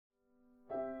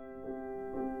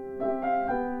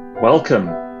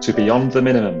Welcome to Beyond the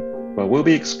Minimum, where we'll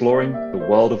be exploring the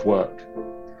world of work.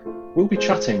 We'll be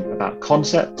chatting about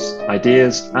concepts,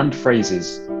 ideas, and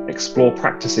phrases, explore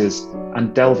practices,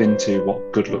 and delve into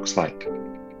what good looks like.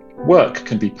 Work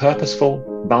can be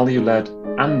purposeful, value-led,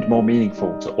 and more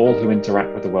meaningful to all who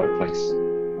interact with the workplace.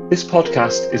 This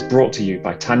podcast is brought to you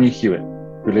by Tanya Hewitt,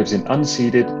 who lives in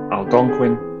unceded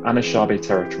Algonquin Anishinaabe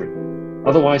territory,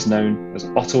 otherwise known as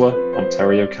Ottawa,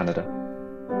 Ontario, Canada.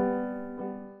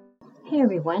 Hey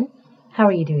everyone, how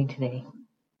are you doing today?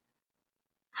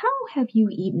 How have you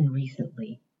eaten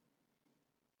recently?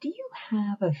 Do you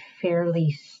have a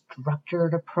fairly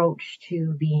structured approach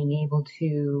to being able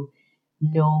to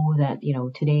know that,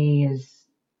 today is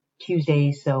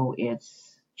Tuesday, so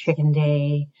it's chicken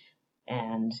day,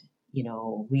 and,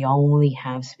 we only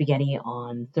have spaghetti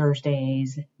on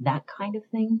Thursdays, that kind of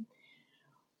thing?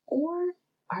 Or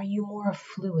are you more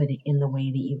fluid in the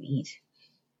way that you eat?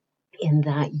 In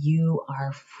that you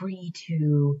are free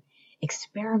to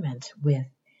experiment with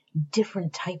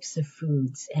different types of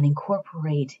foods and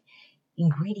incorporate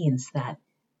ingredients that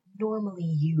normally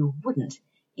you wouldn't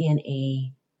in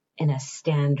a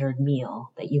standard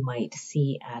meal that you might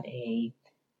see at a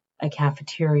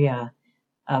cafeteria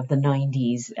of the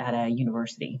 90s at a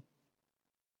university.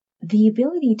 The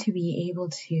ability to be able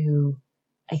to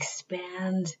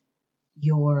expand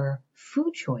your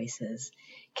food choices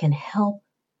can help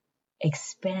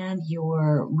expand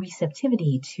your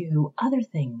receptivity to other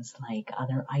things like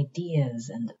other ideas,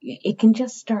 and it can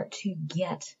just start to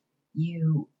get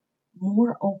you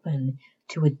more open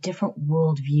to a different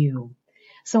worldview.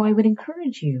 So I would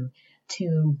encourage you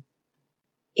to,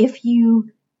 if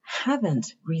you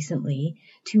haven't recently,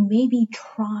 to maybe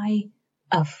try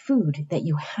a food that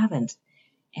you haven't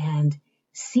and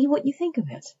see what you think of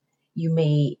it.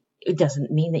 It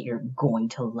doesn't mean that you're going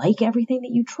to like everything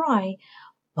that you try,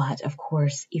 but of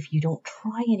course, if you don't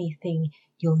try anything,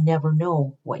 you'll never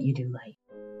know what you do like.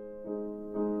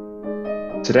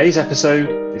 Today's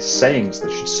episode is Sayings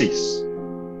That Should Cease.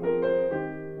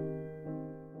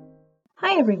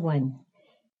 Hi everyone.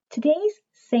 Today's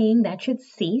saying that should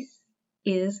cease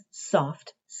is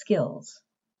soft skills.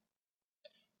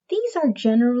 These are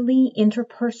generally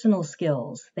interpersonal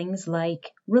skills, things like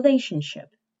relationship,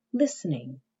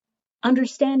 listening,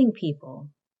 understanding people,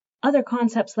 other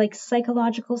concepts like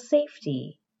psychological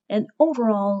safety, and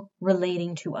overall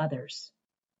relating to others.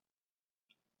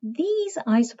 These,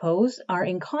 I suppose, are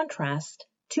in contrast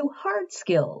to hard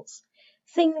skills,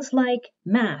 things like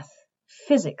math,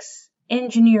 physics,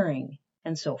 engineering,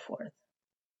 and so forth.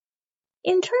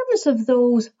 In terms of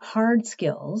those hard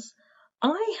skills,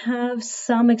 I have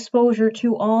some exposure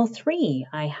to all three.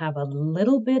 I have a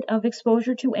little bit of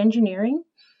exposure to engineering.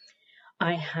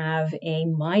 I have a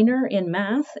minor in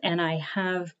math, and I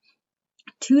have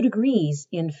 2 degrees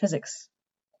in physics.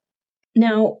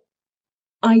 Now,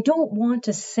 I don't want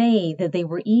to say that they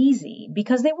were easy,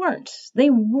 because they weren't. They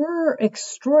were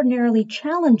extraordinarily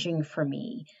challenging for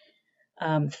me.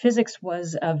 Physics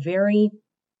was a very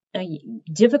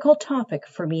difficult topic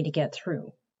for me to get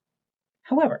through.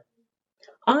 However,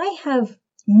 I have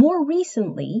more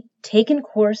recently taken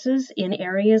courses in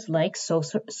areas like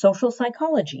social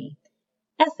psychology,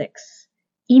 ethics,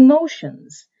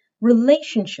 emotions,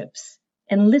 relationships,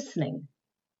 and listening.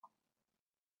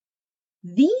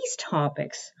 These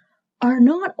topics are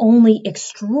not only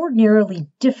extraordinarily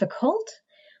difficult,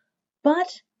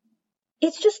 but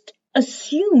it's just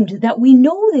assumed that we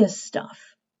know this stuff.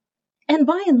 And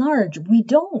by and large, we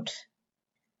don't.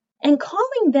 And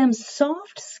calling them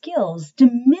soft skills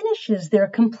diminishes their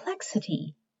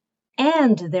complexity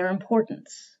and their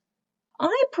importance.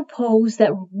 I propose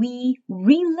that we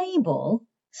relabel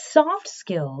soft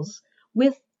skills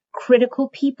with critical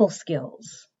people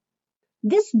skills.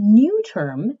 This new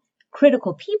term,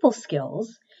 critical people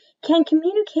skills, can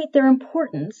communicate their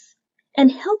importance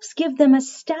and helps give them a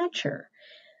stature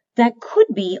that could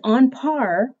be on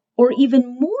par or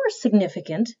even more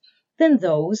significant than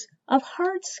those of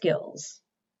hard skills.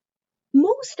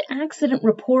 Most accident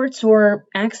reports or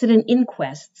accident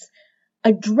inquests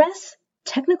address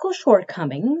technical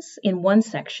shortcomings in one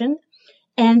section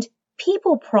and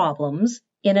people problems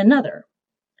in another,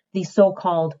 the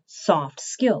so-called soft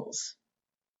skills.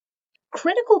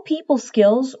 Critical people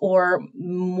skills, or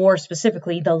more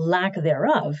specifically, the lack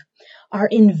thereof, are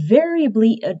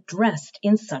invariably addressed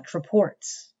in such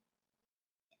reports.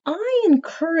 I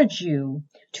encourage you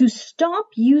to stop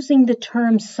using the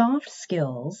term soft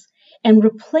skills and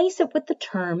replace it with the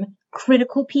term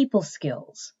critical people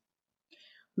skills.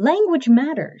 Language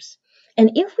matters,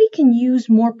 and if we can use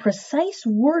more precise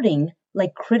wording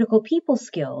like critical people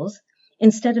skills,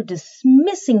 instead of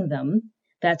dismissing them,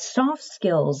 that soft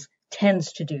skills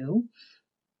tends to do,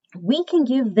 we can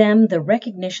give them the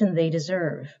recognition they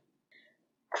deserve.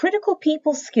 Critical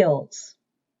people skills.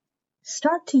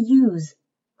 Start to use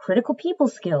critical people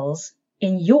skills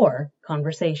in your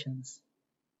conversations.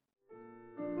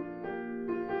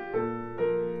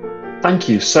 Thank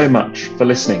you so much for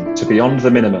listening to Beyond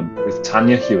the Minimum with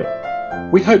Tanya Hewitt.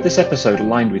 We hope this episode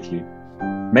aligned with you.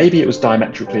 Maybe it was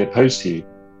diametrically opposed to you,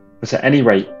 but at any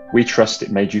rate, we trust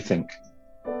it made you think.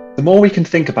 The more we can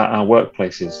think about our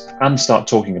workplaces and start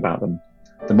talking about them,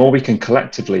 the more we can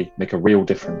collectively make a real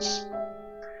difference.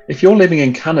 If you're living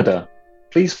in Canada,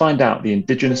 please find out the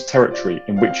Indigenous territory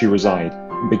in which you reside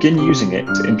and begin using it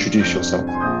to introduce yourself.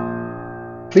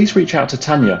 Please reach out to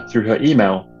Tanya through her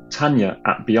email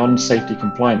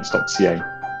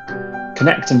tanya@beyondsafetycompliance.ca.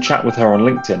 Connect and chat with her on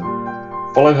LinkedIn.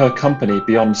 Follow her company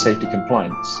Beyond Safety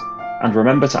Compliance. And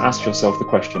remember to ask yourself the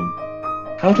question,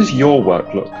 how does your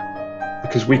work look?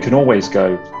 Because we can always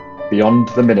go beyond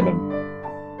the minimum.